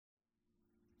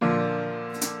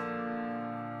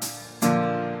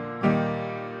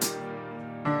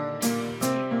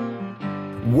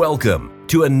Welcome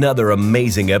to another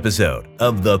amazing episode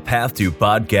of The Path to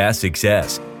Podcast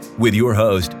Success with your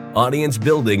host, audience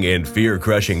building and fear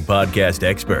crushing podcast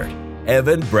expert,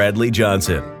 Evan Bradley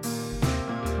Johnson.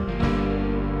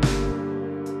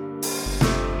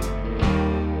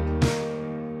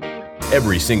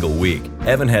 Every single week,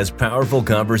 Evan has powerful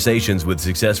conversations with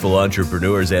successful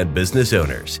entrepreneurs and business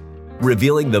owners,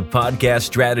 revealing the podcast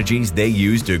strategies they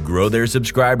use to grow their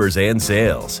subscribers and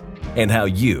sales, and how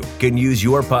you can use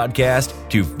your podcast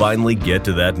to finally get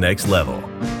to that next level.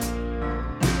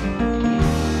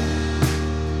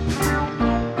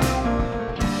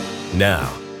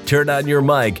 Now, turn on your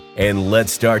mic and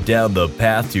let's start down the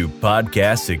path to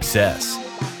podcast success.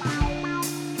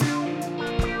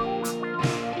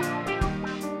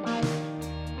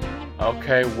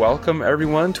 Okay, welcome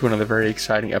everyone to another very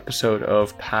exciting episode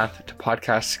of Path to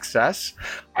Podcast Success.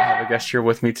 I have a guest here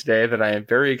with me today that I am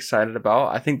very excited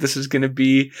about. I think this is going to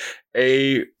be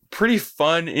a pretty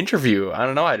fun interview. I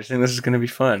don't know. I just think this is going to be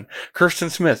fun. Kirsten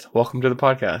Smith, welcome to the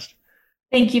podcast.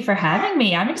 Thank you for having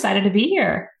me. I'm excited to be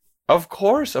here. Of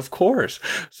course, of course.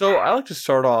 So I like to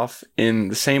start off in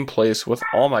the same place with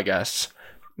all my guests.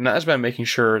 And that is by making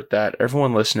sure that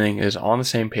everyone listening is on the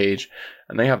same page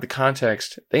and they have the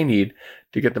context they need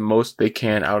to get the most they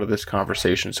can out of this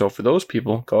conversation. So for those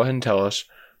people, go ahead and tell us,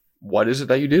 what is it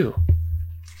that you do?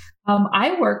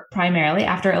 I work primarily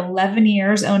after 11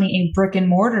 years owning a brick and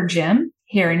mortar gym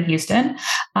here in Houston.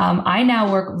 I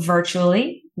now work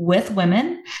virtually with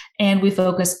women, and we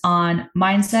focus on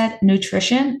mindset,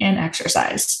 nutrition, and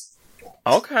exercise.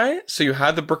 Okay. So you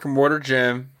had the brick and mortar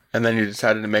gym, and then you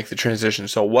decided to make the transition.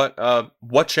 So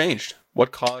what changed?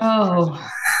 What caused? Oh,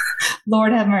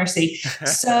 Lord have mercy.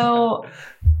 So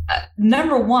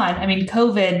number one,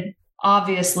 COVID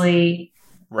obviously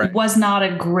was not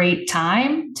a great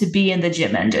time to be in the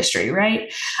gym industry,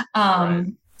 right?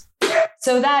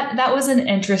 So that was an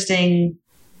interesting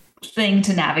thing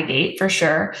to navigate for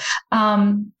sure.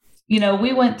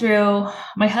 We went through,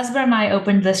 my husband and I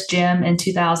opened this gym in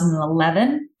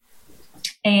 2011.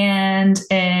 And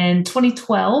in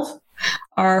 2012,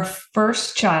 our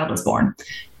first child was born.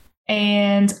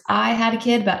 And I had a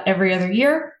kid about every other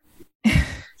year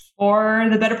for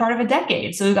the better part of a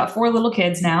decade. So we've got 4 little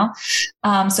kids now.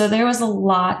 So there was a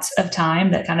lot of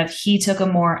time that he took a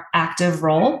more active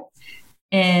role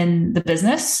in the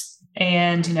business.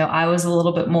 And, I was a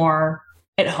little bit more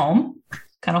at home,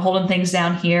 kind of holding things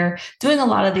down here, doing a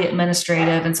lot of the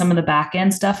administrative and some of the back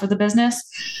end stuff for the business.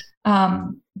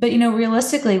 But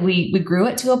realistically, we grew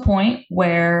it to a point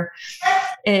where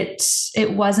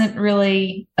it wasn't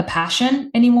really a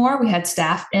passion anymore. We had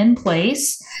staff in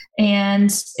place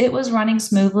and it was running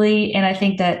smoothly. And I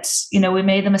think that, we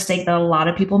made the mistake that a lot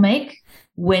of people make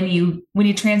when you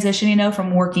transition,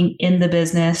 from working in the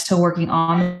business to working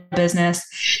on the business.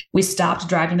 We stopped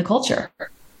driving the culture.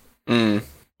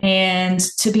 And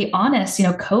to be honest,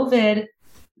 COVID,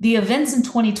 the events in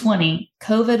 2020,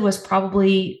 COVID was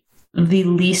probably the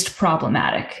least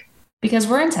problematic because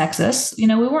we're in Texas. We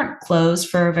weren't closed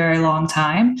for a very long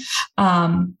time.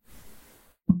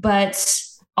 But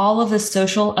all of the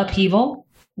social upheaval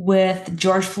with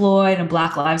George Floyd and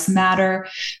Black Lives Matter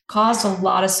caused a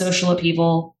lot of social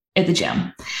upheaval at the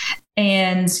gym.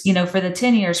 And, for the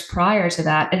 10 years prior to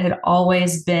that, it had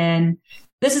always been,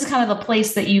 this is kind of the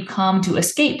place that you come to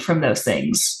escape from those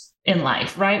things in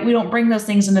life, right? We don't bring those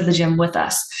things into the gym with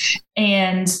us.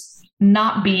 And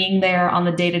not being there on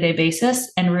the day-to-day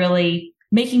basis and really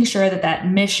making sure that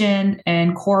mission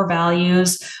and core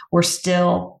values were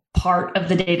still part of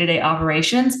the day-to-day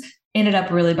operations ended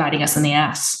up really biting us in the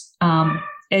ass.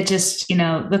 It just,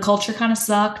 the culture kind of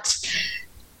sucked.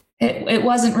 It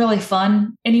wasn't really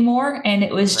fun anymore. And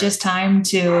it was just time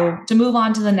to move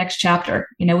on to the next chapter.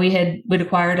 We'd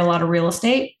acquired a lot of real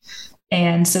estate.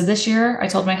 And so this year I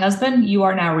told my husband, you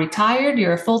are now retired.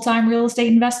 You're a full-time real estate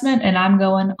investment and I'm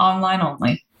going online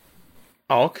only.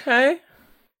 Okay.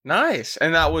 Nice.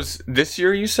 And that was this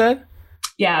year, you said?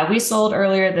 Yeah, we sold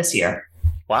earlier this year.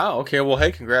 Wow. Okay. Well,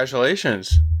 hey,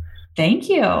 congratulations. Thank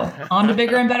you. On to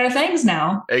bigger and better things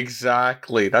now.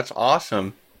 Exactly. That's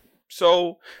awesome.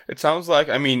 So it sounds like,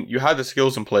 you had the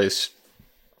skills in place,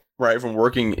 right? From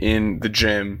working in the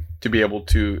gym to be able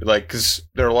to, because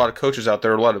there are a lot of coaches out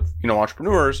there, a lot of,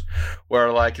 entrepreneurs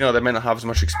where they may not have as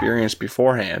much experience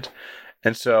beforehand.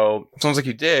 And so it sounds like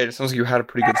you did. It sounds like you had a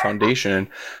pretty good foundation.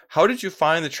 How did you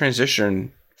find the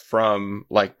transition from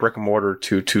brick and mortar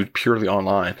to purely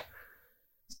online?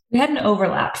 We had an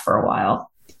overlap for a while.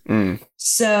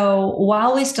 So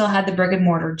while we still had the brick and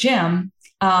mortar gym,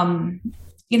 I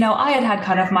had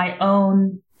kind of my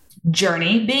own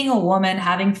journey, being a woman,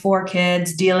 having 4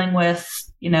 kids, dealing with,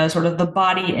 sort of the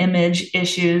body image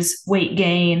issues, weight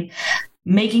gain,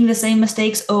 making the same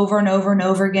mistakes over and over and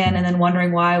over again, and then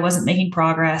wondering why I wasn't making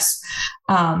progress.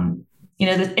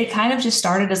 It kind of just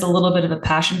started as a little bit of a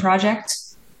passion project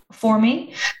for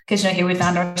me, because, here we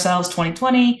found ourselves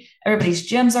 2020, everybody's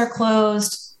gyms are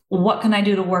closed. What can I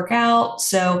do to work out?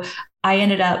 So I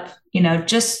ended up,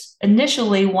 just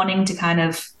initially wanting to kind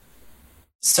of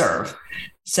serve.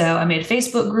 So I made a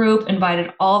Facebook group,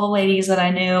 invited all the ladies that I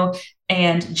knew,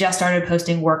 and just started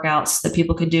posting workouts that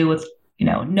people could do with,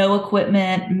 no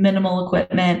equipment, minimal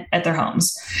equipment at their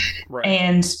homes. Right.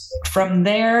 And from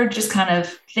there, just kind of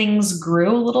things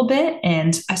grew a little bit.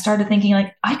 And I started thinking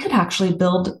like, I could actually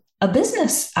build a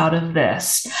business out of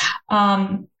this.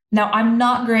 Now, I'm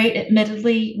not great,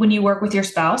 admittedly, when you work with your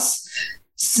spouse.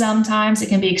 Sometimes it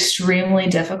can be extremely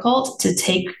difficult to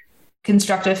take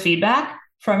constructive feedback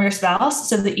from your spouse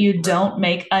so that you don't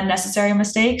make unnecessary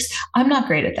mistakes. I'm not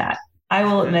great at that. I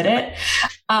will admit it.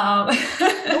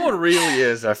 No one really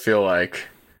is, I feel like.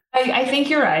 I think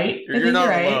you're right. You're not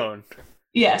alone.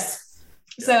 Yes.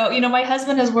 So, my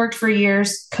husband has worked for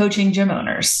years coaching gym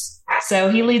owners. So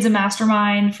he leads a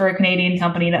mastermind for a Canadian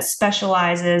company that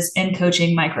specializes in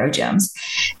coaching micro gyms.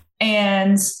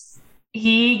 And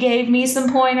he gave me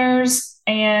some pointers.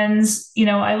 And,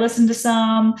 I listened to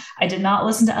some, I did not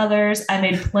listen to others. I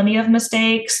made plenty of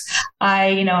mistakes.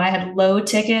 I had low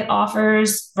ticket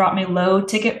offers, brought me low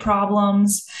ticket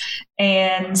problems.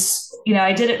 And,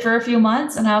 I did it for a few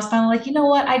months and I was finally like, you know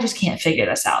what? I just can't figure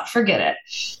this out. Forget it.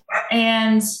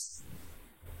 And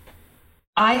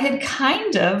I had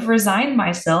kind of resigned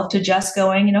myself to just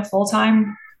going,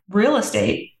 full-time real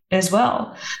estate as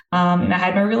well. I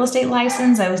had my real estate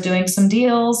license. I was doing some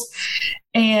deals.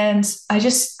 And I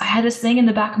had this thing in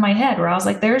the back of my head where I was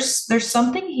like, there's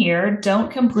something here. Don't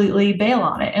completely bail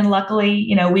on it. And luckily,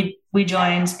 we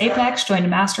joined Apex, joined a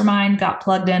mastermind, got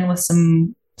plugged in with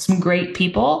some great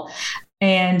people.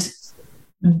 And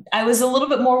I was a little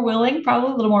bit more willing,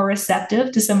 probably a little more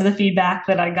receptive to some of the feedback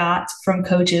that I got from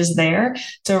coaches there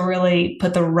to really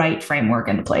put the right framework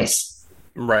into place.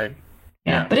 Right.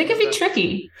 Yeah. But it can be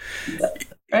tricky.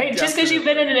 Right. Definitely. Just because you've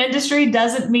been in an industry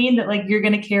doesn't mean that like you're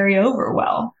going to carry over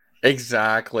well.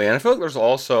 Exactly. And I feel like there's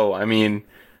also, we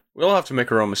all have to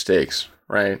make our own mistakes,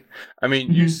 right?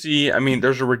 You see,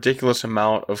 there's a ridiculous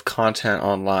amount of content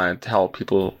online to help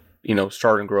people,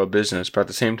 start and grow a business. But at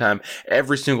the same time,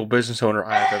 every single business owner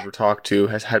I've ever talked to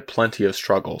has had plenty of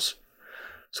struggles.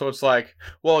 So it's like,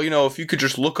 well, if you could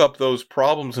just look up those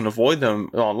problems and avoid them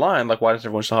online, like why does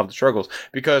everyone still have the struggles?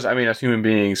 Because, as human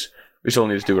beings, we still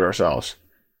need to do it ourselves.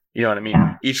 You know what I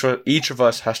mean? Yeah. Each of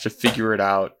us has to figure it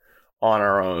out on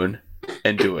our own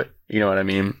and do it. You know what I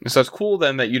mean? So it's cool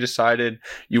then that you decided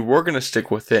you were going to stick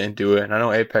with it and do it. And I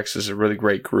know Apex is a really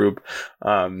great group.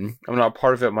 I'm not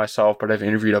part of it myself, but I've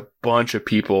interviewed a bunch of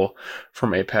people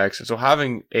from Apex. And so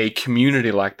having a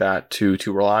community like that to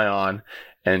rely on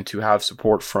and to have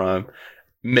support from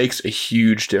makes a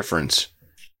huge difference.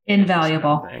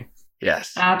 Invaluable.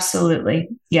 Yes. Absolutely.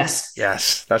 Yes.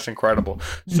 Yes. That's incredible.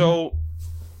 Mm-hmm. So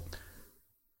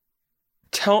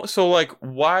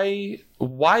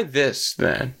why this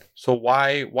then? So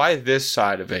why this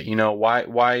side of it?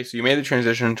 Why so you made the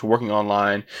transition to working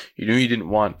online. You knew you didn't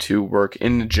want to work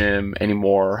in the gym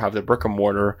anymore or have the brick and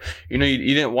mortar. You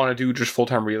didn't want to do just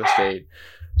full-time real estate.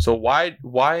 So why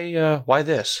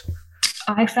this?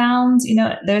 I found,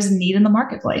 there's a need in the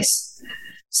marketplace.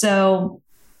 So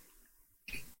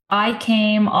I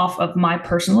came off of my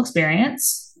personal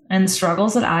experience and the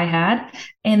struggles that I had.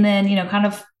 And then, kind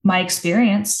of my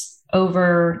experience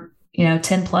over,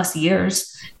 10 plus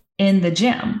years in the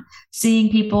gym, seeing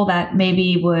people that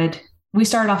maybe we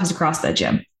started off as a CrossFit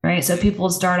gym, right? So people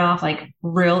would start off like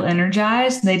real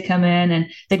energized. They'd come in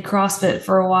and they'd CrossFit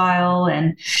for a while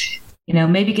and,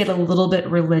 maybe get a little bit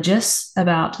religious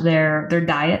about their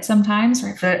diet sometimes,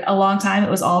 right? For a long time, it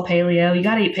was all paleo. You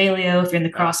got to eat paleo if you're in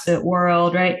the CrossFit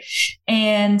world, right?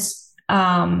 And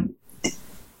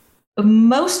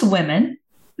most women,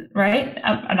 right?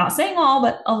 I'm not saying all,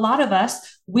 but a lot of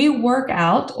us, we work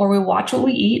out or we watch what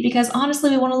we eat because honestly,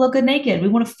 we want to look good naked. We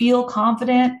want to feel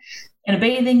confident in a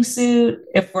bathing suit.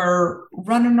 If we're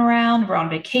running around, we're on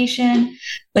vacation,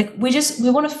 like we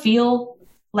want to feel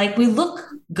like we look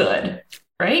good,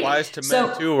 right? Applies to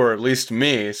men too, or at least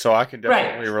me, so I can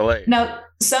definitely relate. Now,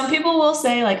 some people will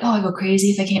say like, oh, I go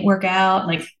crazy if I can't work out.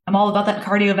 Like I'm all about that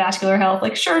cardiovascular health.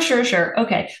 Like, sure.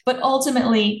 Okay. But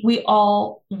ultimately we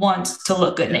all want to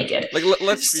look good naked. Like,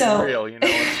 let's be real,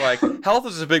 it's like health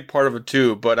is a big part of it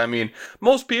too. But I mean,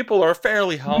 most people are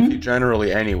fairly healthy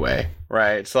generally anyway,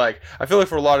 right? It's like, I feel like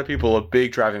for a lot of people, a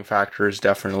big driving factor is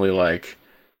definitely like,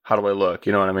 how do I look?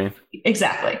 You know what I mean?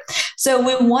 Exactly. So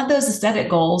we want those aesthetic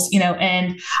goals,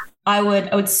 and I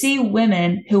would see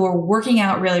women who were working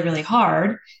out really, really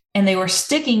hard and they were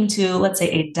sticking to, let's say,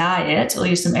 a diet, I'll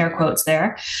use some air quotes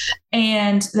there,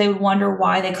 and they would wonder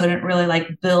why they couldn't really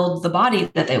like build the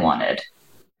body that they wanted,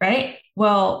 right?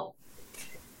 Well,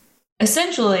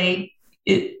 essentially,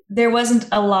 there wasn't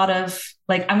a lot of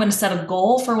like, I'm going to set a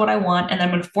goal for what I want and then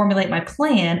I'm going to formulate my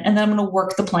plan and then I'm going to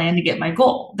work the plan to get my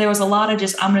goal. There was a lot of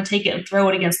just, I'm going to take it and throw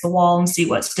it against the wall and see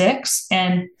what sticks.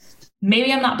 And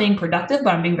maybe I'm not being productive,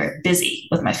 but I'm being very busy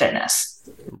with my fitness.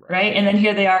 Right. And then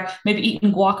here they are, maybe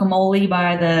eating guacamole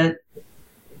by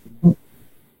the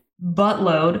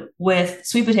buttload with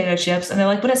sweet potato chips. And they're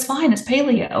like, but it's fine. It's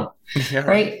paleo. Yeah.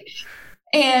 Right.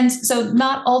 And so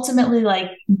not ultimately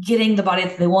like getting the body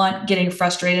that they want, getting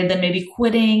frustrated, then maybe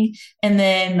quitting. And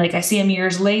then like I see them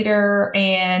years later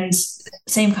and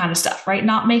same kind of stuff, right?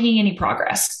 Not making any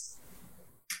progress.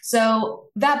 So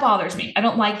that bothers me. I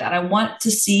don't like that. I want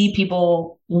to see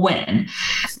people win.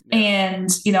 And,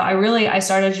 I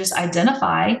started to just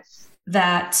identify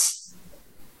that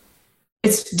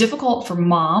it's difficult for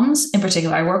moms in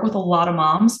particular. I work with a lot of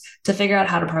moms to figure out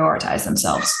how to prioritize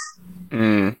themselves.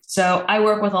 So I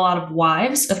work with a lot of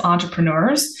wives of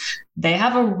entrepreneurs. They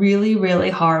have a really, really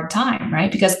hard time, right?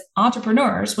 Because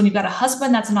entrepreneurs, when you've got a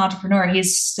husband that's an entrepreneur,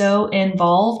 he's so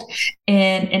involved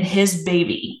in his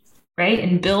baby, right?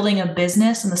 In building a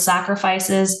business and the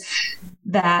sacrifices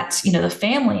that, the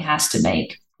family has to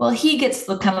make. Well, he gets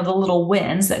the kind of the little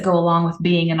wins that go along with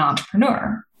being an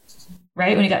entrepreneur.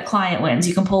 Right? When you got client wins,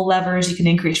 you can pull levers, you can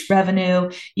increase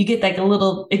revenue, you get like a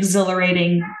little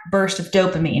exhilarating burst of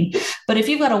dopamine. But if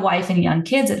you've got a wife and young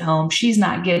kids at home, she's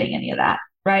not getting any of that,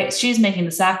 right? She's making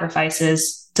the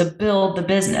sacrifices to build the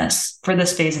business for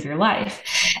this phase of your life.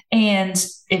 And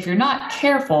if you're not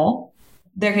careful,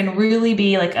 there can really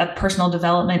be like a personal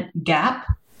development gap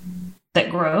that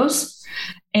grows.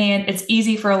 And it's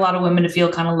easy for a lot of women to feel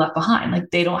kind of left behind. Like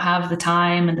they don't have the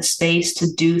time and the space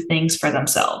to do things for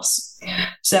themselves.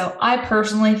 So I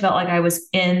personally felt like I was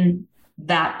in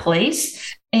that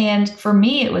place. And for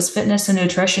me, it was fitness and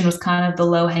nutrition was kind of the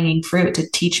low hanging fruit to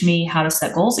teach me how to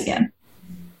set goals again.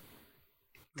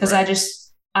 Because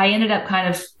I ended up kind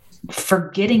of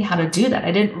forgetting how to do that.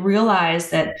 I didn't realize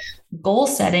that goal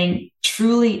setting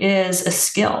truly is a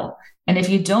skill. And if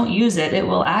you don't use it, it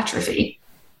will atrophy.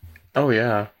 Oh,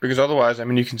 yeah. Because otherwise, I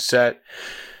mean, you can set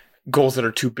goals that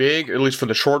are too big, at least for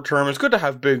the short term. It's good to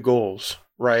have big goals,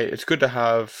 right? It's good to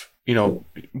have,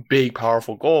 big,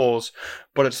 powerful goals.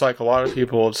 But it's like a lot of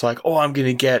people, it's like, oh, I'm going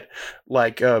to get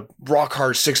like a rock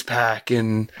hard 6-pack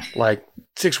in like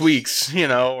 6 weeks, or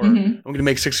I'm going to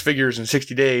make 6 figures in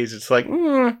 60 days. It's like,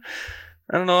 I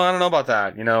don't know about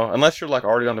that, unless you're like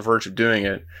already on the verge of doing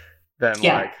it. Then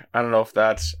like, I don't know if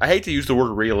that's, I hate to use the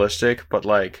word realistic, but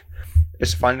like,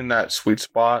 it's finding that sweet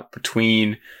spot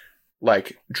between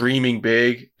like dreaming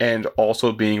big and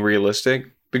also being realistic.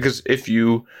 Because if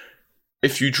you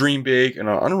dream big and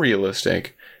are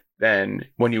unrealistic, then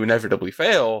when you inevitably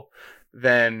fail,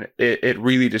 then it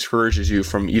really discourages you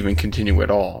from even continuing at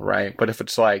all, right? But if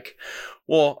it's like,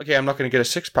 well, okay, I'm not going to get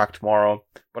a 6-pack tomorrow,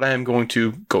 but I am going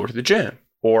to go to the gym,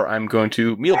 or I'm going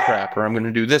to meal prep, or I'm going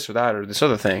to do this or that or this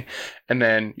other thing. And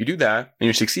then you do that and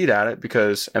you succeed at it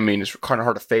because, I mean, it's kind of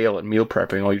hard to fail at meal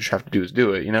prepping. All you just have to do is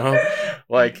do it,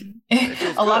 Like,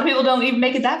 a lot of people don't even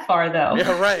make it that far, though.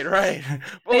 Yeah, right.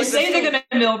 Well, they say they're going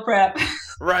to meal prep.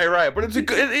 Right. But it's a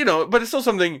good, but it's still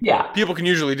something people can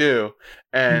usually do.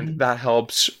 And that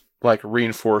helps like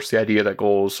reinforce the idea that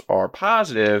goals are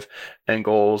positive and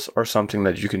goals are something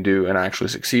that you can do and actually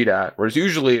succeed at. Whereas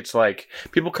usually it's like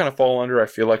people kind of fall under, I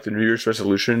feel like, the New Year's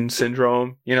resolution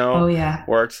syndrome, Oh, yeah.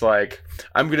 Where it's like,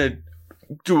 I'm going to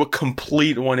do a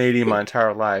complete 180 in my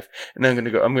entire life. And then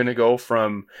I'm going to go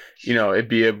from, it'd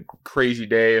be a crazy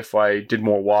day if I did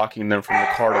more walking than from the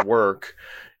car to work.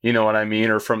 You know what I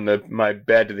mean? Or from my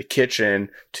bed to the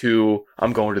kitchen to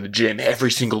I'm going to the gym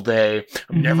every single day.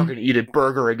 I'm never going to eat a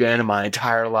burger again in my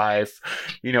entire life.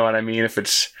 You know what I mean? If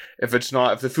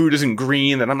the food isn't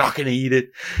green, then I'm not going to eat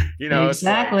it.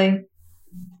 Exactly.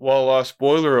 Well,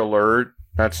 spoiler alert,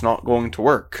 that's not going to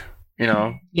work.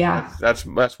 Yeah. That's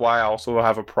why I also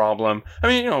have a problem. I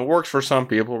mean, it works for some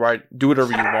people, right? Do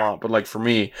whatever you want. But like for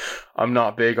me, I'm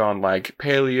not big on like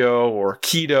paleo or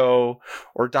keto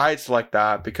or diets like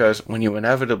that, because when you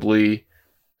inevitably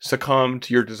succumb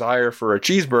to your desire for a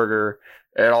cheeseburger,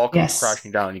 it all comes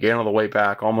crashing down. You gain all the weight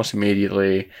back almost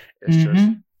immediately. It's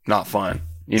just not fun.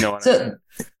 You know what I mean?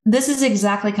 This is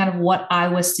exactly kind of what I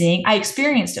was seeing. I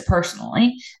experienced it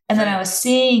personally, and then I was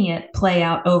seeing it play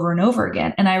out over and over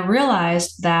again. And I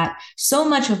realized that so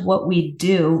much of what we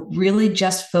do really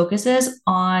just focuses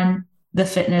on the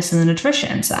fitness and the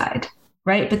nutrition side,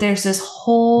 right? But there's this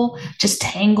whole just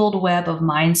tangled web of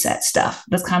mindset stuff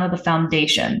that's kind of the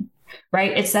foundation,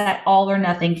 right? It's that all or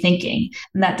nothing thinking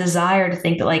and that desire to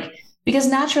think that like, because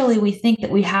naturally we think that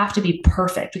we have to be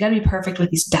perfect. We got to be perfect with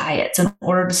these diets in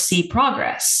order to see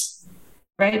progress,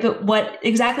 right? But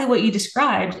exactly what you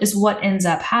described is what ends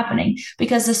up happening,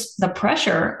 because the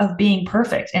pressure of being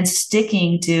perfect and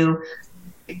sticking to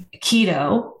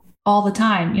keto all the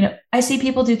time. I see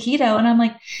people do keto and I'm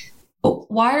like,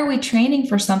 why are we training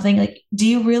for something? Like, do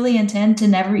you really intend to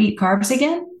never eat carbs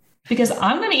again? Because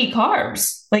I'm going to eat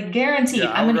carbs, like guaranteed.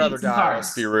 Yeah, I'm going to eat some carbs.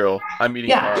 Let's be real. I'm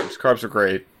eating carbs. Carbs are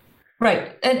great.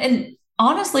 Right. And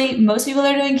honestly, most people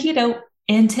that are doing keto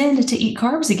intend to eat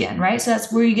carbs again, right? So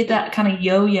that's where you get that kind of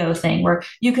yo-yo thing where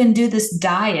you can do this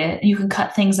diet, you can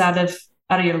cut things out of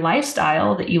your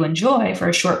lifestyle that you enjoy for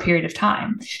a short period of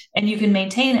time, and you can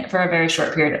maintain it for a very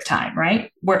short period of time,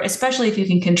 right? Where especially if you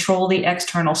can control the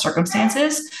external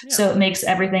circumstances, so it makes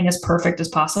everything as perfect as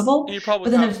possible. And you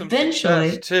probably but then have eventually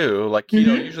some success too. Like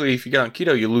keto, usually if you get on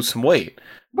keto, you lose some weight.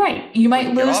 Right. You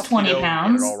might lose 20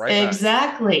 pounds. Right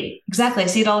exactly. I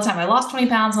see it all the time. I lost 20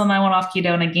 pounds and then I went off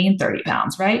keto and I gained 30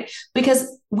 pounds, right?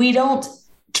 Because we don't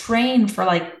train for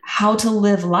like how to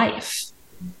live life,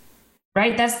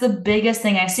 right? That's the biggest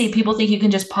thing I see. People think you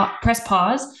can just press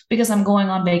pause because I'm going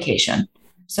on vacation.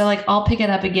 So like, I'll pick it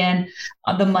up again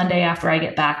on the Monday after I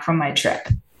get back from my trip.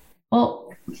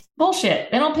 Well, bullshit.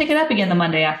 They don't pick it up again the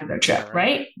Monday after their trip,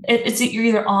 right? It's you're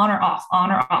either on or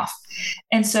off.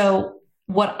 And so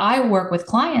what I work with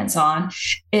clients on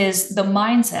is the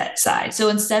mindset side. So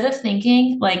instead of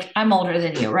thinking like I'm older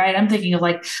than you, right? I'm thinking of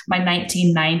like my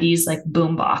 1990s like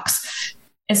boombox.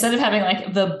 Instead of having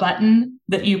like the button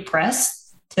that you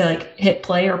press to like hit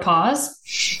play or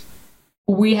pause,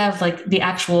 we have like the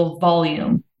actual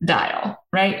volume dial,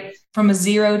 right? From a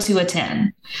 0 to a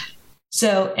 10.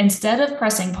 So instead of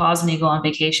pressing pause when you go on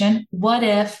vacation, what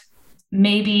if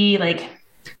maybe like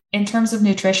in terms of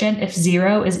nutrition, if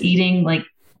 0 is eating like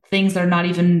things that are not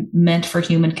even meant for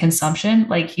human consumption,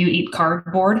 like you eat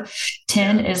cardboard,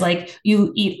 10 is like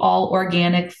you eat all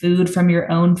organic food from your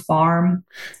own farm,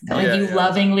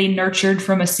 lovingly nurtured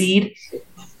from a seed.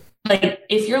 Like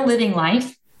if you're living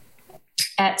life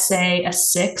at say a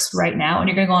 6 right now and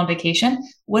you're going to go on vacation,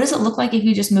 what does it look like if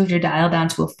you just moved your dial down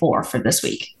to a 4 for this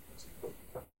week?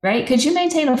 Right? Could you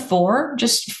maintain a 4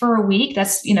 just for a week?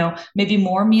 That's, maybe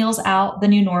more meals out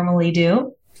than you normally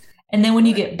do. And then when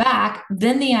you get back,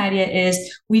 then the idea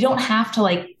is we don't have to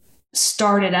like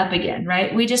start it up again,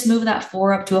 right? We just move that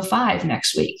 4 up to a 5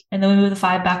 next week. And then we move the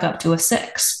 5 back up to a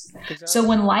 6. Exactly. So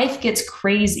when life gets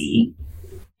crazy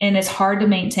and it's hard to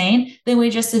maintain, then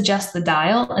we just adjust the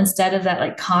dial instead of that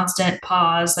like constant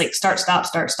pause, like start,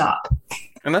 stop.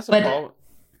 And that's the problem.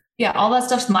 Yeah, all that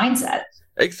stuff's mindset.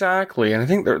 Exactly. And I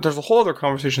think there's a whole other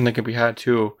conversation that can be had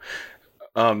too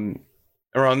around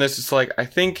this. It's like, I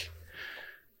think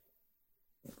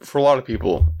for a lot of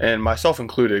people, and myself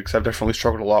included, because I've definitely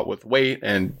struggled a lot with weight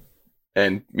and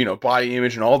body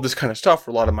image and all this kind of stuff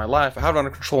for a lot of my life. I have it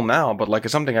under control now, but like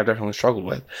it's something I've definitely struggled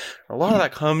with. A lot of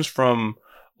that comes from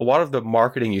a lot of the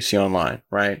marketing you see online,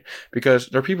 right? Because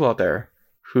there are people out there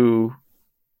who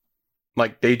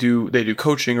like they do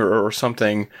coaching or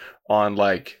something on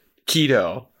like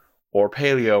keto or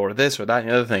paleo or this or that and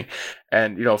the other thing,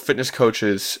 and fitness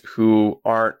coaches who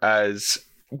aren't as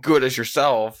good as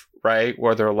yourself, right?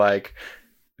 Where they're like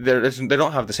they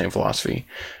don't have the same philosophy,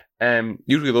 and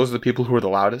usually those are the people who are the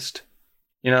loudest,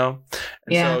 and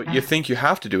so you think you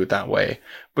have to do it that way,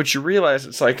 but you realize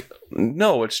it's like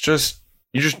no, it's just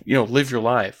you just live your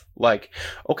life. Like,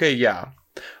 okay, yeah,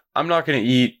 I'm not going to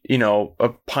eat a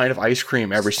pint of ice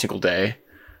cream every single day.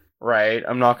 Right?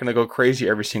 I'm not going to go crazy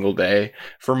every single day.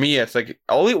 For me, it's like,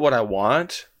 I'll eat what I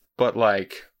want, but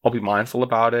like, I'll be mindful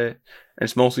about it. And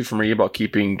it's mostly for me about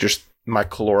keeping just my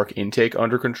caloric intake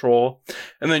under control.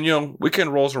 And then,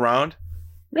 weekend rolls around.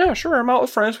 Yeah, sure. I'm out with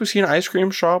friends. We see an ice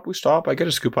cream shop. We stop. I get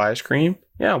a scoop of ice cream.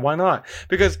 Yeah, why not?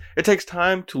 Because it takes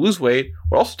time to lose weight,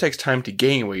 but it also takes time to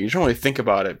gain weight. You don't really think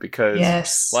about it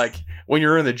because, like, when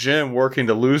you're in the gym working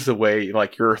to lose the weight,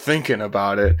 like, you're thinking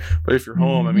about it. But if you're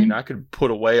home, I mean, I could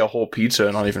put away a whole pizza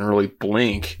and not even really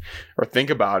blink or think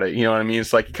about it. You know what I mean?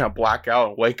 It's like you kind of black out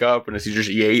and wake up and it's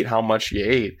you ate how much you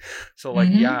ate. So, like,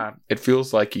 yeah, it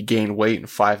feels like you gain weight in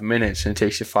 5 minutes and it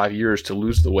takes you 5 years to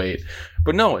lose the weight.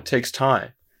 But no, it takes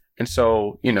time. And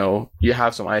so, you know, you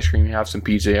have some ice cream, you have some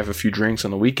pizza, you have a few drinks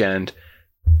on the weekend.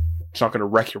 It's not going to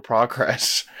wreck your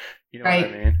progress. You know what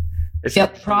I mean?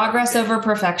 It's progress over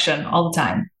perfection all the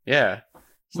time. Yeah.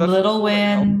 So little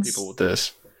wins. People with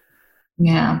this.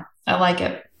 Yeah, I like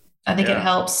it. I think it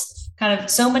helps kind of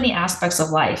so many aspects of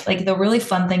life. Like the really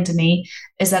fun thing to me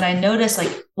is that I notice,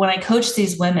 like, when I coach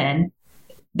these women,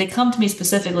 they come to me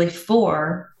specifically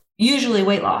for usually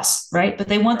weight loss, right? But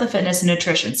they want the fitness and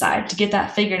nutrition side to get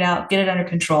that figured out, get it under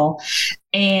control.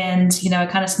 And, you know, I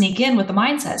kind of sneak in with the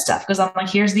mindset stuff because I'm like,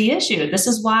 here's the issue. This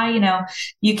is why, you know,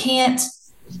 you can't,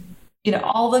 you know,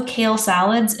 all the kale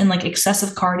salads and like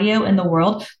excessive cardio in the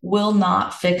world will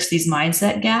not fix these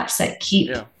mindset gaps that keep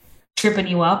tripping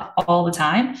you up all the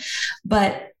time.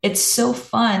 But it's so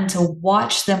fun to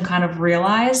watch them kind of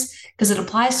realize, because it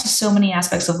applies to so many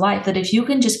aspects of life, that if you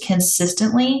can just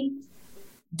consistently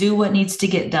do what needs to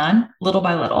get done little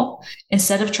by little,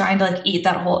 instead of trying to like eat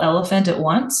that whole elephant at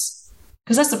once.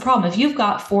 Because that's the problem. If you've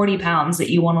got 40 pounds that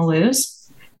you want to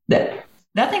lose, that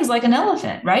thing's like an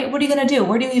elephant, right? What are you going to do?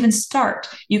 Where do you even start?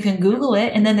 You can Google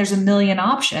it and then there's a million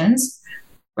options,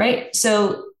 right?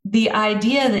 So the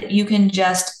idea that you can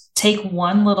just take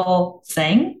one little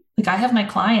thing, like I have my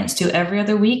clients do every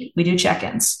other week, we do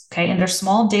check-ins, okay? And there's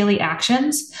small daily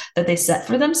actions that they set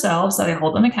for themselves that I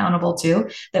hold them accountable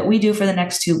to that we do for the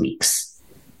next 2 weeks,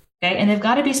 okay? And they've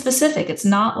got to be specific. It's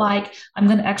not like I'm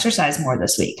going to exercise more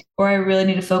this week or I really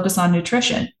need to focus on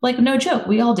nutrition. Like, no joke,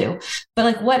 we all do. But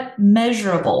like, what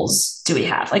measurables do we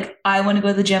have? Like, I want to go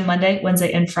to the gym Monday,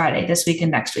 Wednesday, and Friday this week and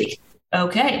next week.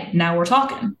 Okay, now we're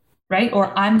talking. Right?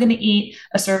 Or I'm going to eat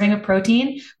a serving of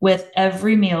protein with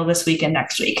every meal this week and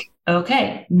next week.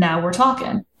 Okay, now we're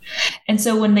talking. And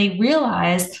so when they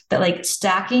realize that like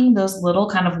stacking those little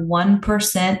kind of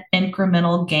 1%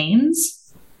 incremental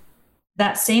gains,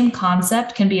 that same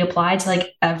concept can be applied to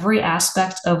like every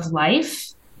aspect of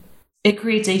life, it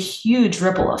creates a huge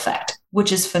ripple effect,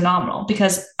 which is phenomenal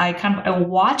because I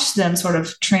watch them sort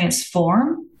of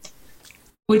transform,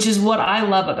 which is what I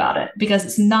love about it, because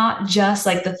it's not just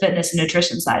like the fitness and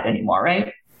nutrition side anymore,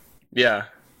 right? Yeah,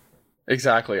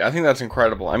 exactly. I think that's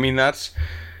incredible. I mean, a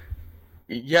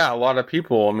lot of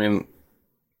people, I mean,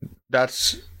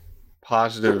 that's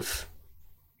positive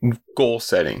goal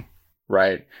setting,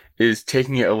 right? Is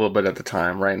taking it a little bit at the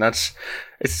time, right? And it's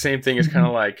the same thing as kind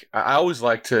of like, I always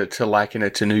like to liken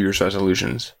it to New Year's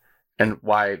resolutions. And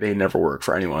why they never work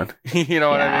for anyone. You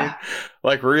know what I mean?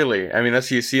 Like, really. I mean,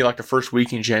 that's, you see like the first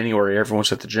week in January,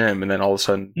 everyone's at the gym. And then all of a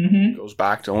sudden it goes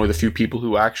back to only the few people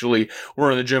who actually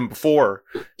were in the gym before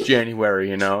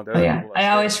January, you know? I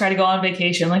always try to go on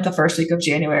vacation like the first week of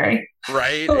January.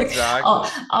 Right, exactly.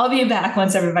 I'll be back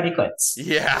once everybody quits.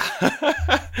 Yeah.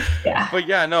 But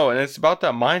yeah, no. And it's about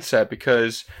that mindset,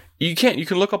 because you can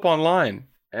look up online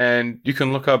and you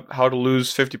can look up how to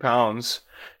lose 50 pounds.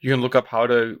 You can look up how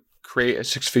to create a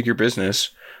 6-figure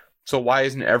business. So why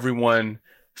isn't everyone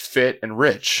fit and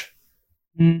rich?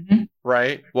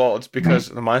 Right? Well, it's because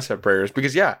of the mindset barriers.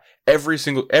 Because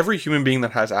every human being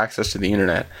that has access to the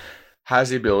internet has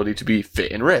the ability to be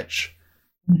fit and rich.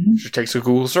 It just takes a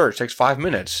Google search. It takes 5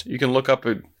 minutes. You can look up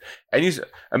a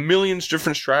million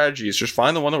different strategies. Just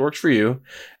find the one that works for you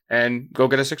and go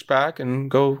get a 6-pack and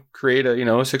go create a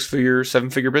 6-figure,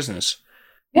 7-figure business.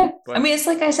 Yeah. But, I mean, it's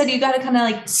like I said, you got to kind of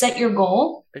like set your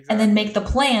goal and then make the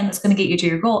plan that's going to get you to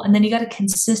your goal. And then you got to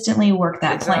consistently work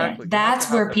that plan. That's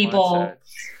where people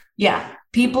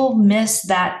miss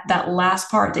that last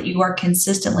part, that you are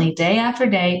consistently day after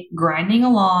day grinding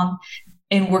along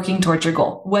and working towards your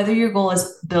goal. Whether your goal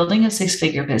is building a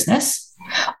 6-figure business,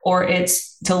 or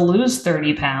it's to lose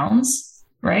 30 pounds,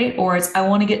 right? Or it's, I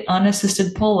want to get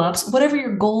unassisted pull-ups, whatever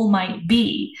your goal might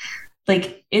be.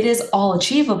 Like, it is all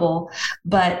achievable,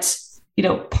 but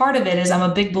part of it is, I'm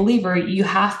a big believer, you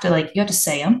have to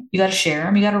say them, you got to share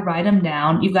them, you got to write them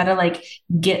down, you've got to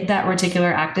get that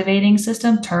reticular activating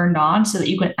system turned on so that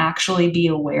you can actually be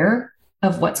aware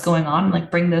of what's going on and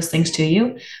bring those things to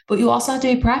you. But you also have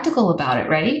to be practical about it,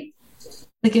 right?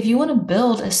 Like, if you want to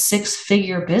build a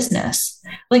 6-figure business,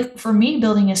 like for me,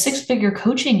 building a 6-figure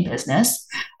coaching business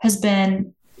has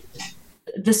been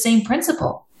the same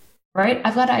principle. Right?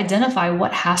 I've got to identify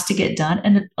what has to get done.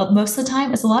 And most of the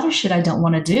time, it's a lot of shit I don't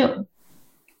want to do.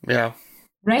 Yeah.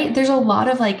 right? There's a lot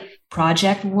of like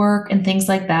project work and things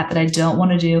like that I don't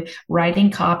want to do, writing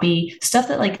copy, stuff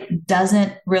that like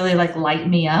doesn't really like light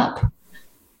me up.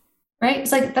 Right?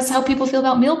 It's like, that's how people feel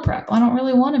about meal prep. I don't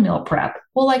really want to meal prep.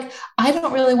 Well, like, I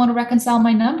don't really want to reconcile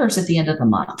my numbers at the end of the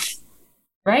month.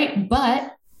 Right?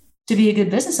 But to be a good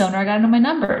business owner, I got to know my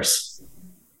numbers.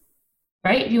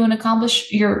 Right? If you want to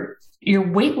accomplish your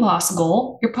weight loss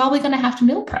goal, you're probably going to have to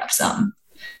meal prep some.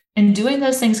 And doing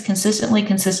those things consistently,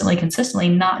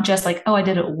 not just like, oh, I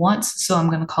did it once, so I'm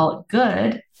going to call it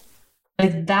good.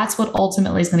 Like, that's what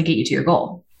ultimately is going to get you to your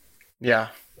goal. Yeah,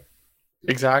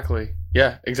 exactly.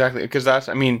 Yeah, exactly. Because that's,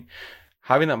 I mean,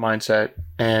 having that mindset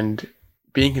and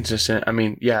being consistent, I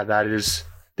mean, yeah, that is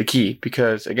the key.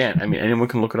 Because again, I mean, anyone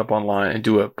can look it up online and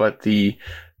do it, but the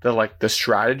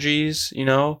strategies, you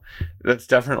know, that's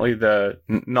definitely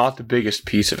not the biggest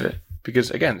piece of it. Because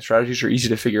again, the strategies are easy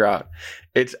to figure out.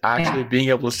 It's actually being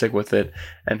able to stick with it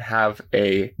and have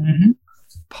a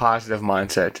positive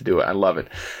mindset to do it. I love it.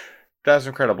 That's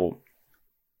incredible.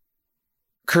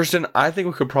 Kirsten, I think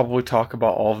we could probably talk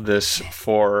about all of this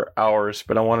for hours,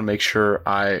 but I want to make sure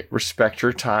I respect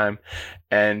your time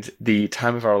and the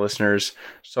time of our listeners.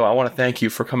 So I want to thank you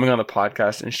for coming on the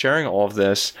podcast and sharing all of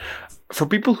this. For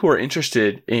people who are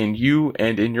interested in you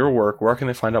and in your work, where can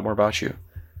they find out more about you?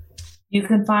 You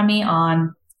can find me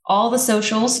on all the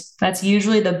socials. That's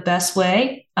usually the best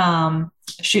way.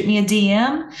 Shoot me a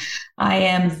DM. I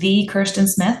am the Kirsten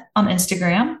Smith on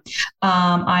Instagram.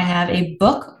 I have a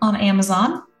book on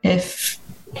Amazon. If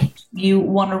you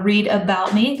want to read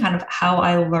about me, kind of how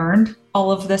I learned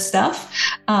all of this stuff.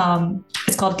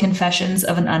 It's called Confessions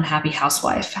of an Unhappy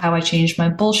Housewife, How I Changed My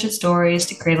Bullshit Stories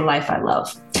to Create a Life I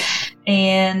Love.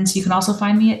 And you can also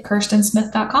find me at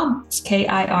kirstensmith.com. It's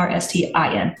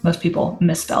Kirstin. Most people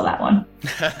misspell that one.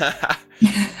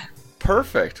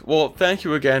 Perfect. Well, thank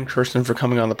you again, Kirsten, for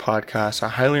coming on the podcast. I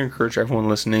highly encourage everyone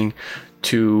listening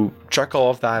to check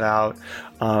all of that out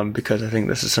because I think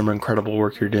this is some incredible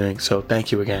work you're doing. So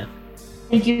thank you again.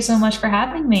 Thank you so much for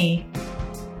having me.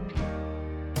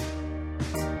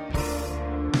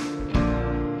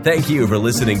 Thank you for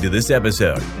listening to this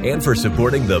episode and for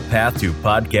supporting the Path to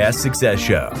Podcast Success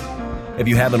Show. If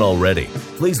you haven't already,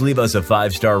 please leave us a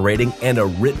 5-star rating and a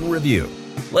written review,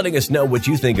 letting us know what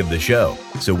you think of the show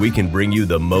so we can bring you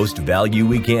the most value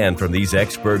we can from these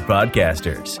expert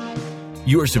podcasters.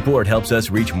 Your support helps us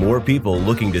reach more people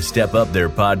looking to step up their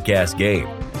podcast game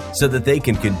so that they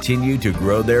can continue to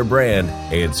grow their brand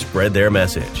and spread their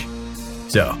message.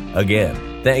 So,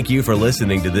 again, thank you for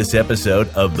listening to this episode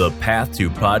of The Path to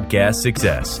Podcast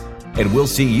Success, and we'll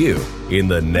see you in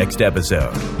the next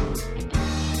episode.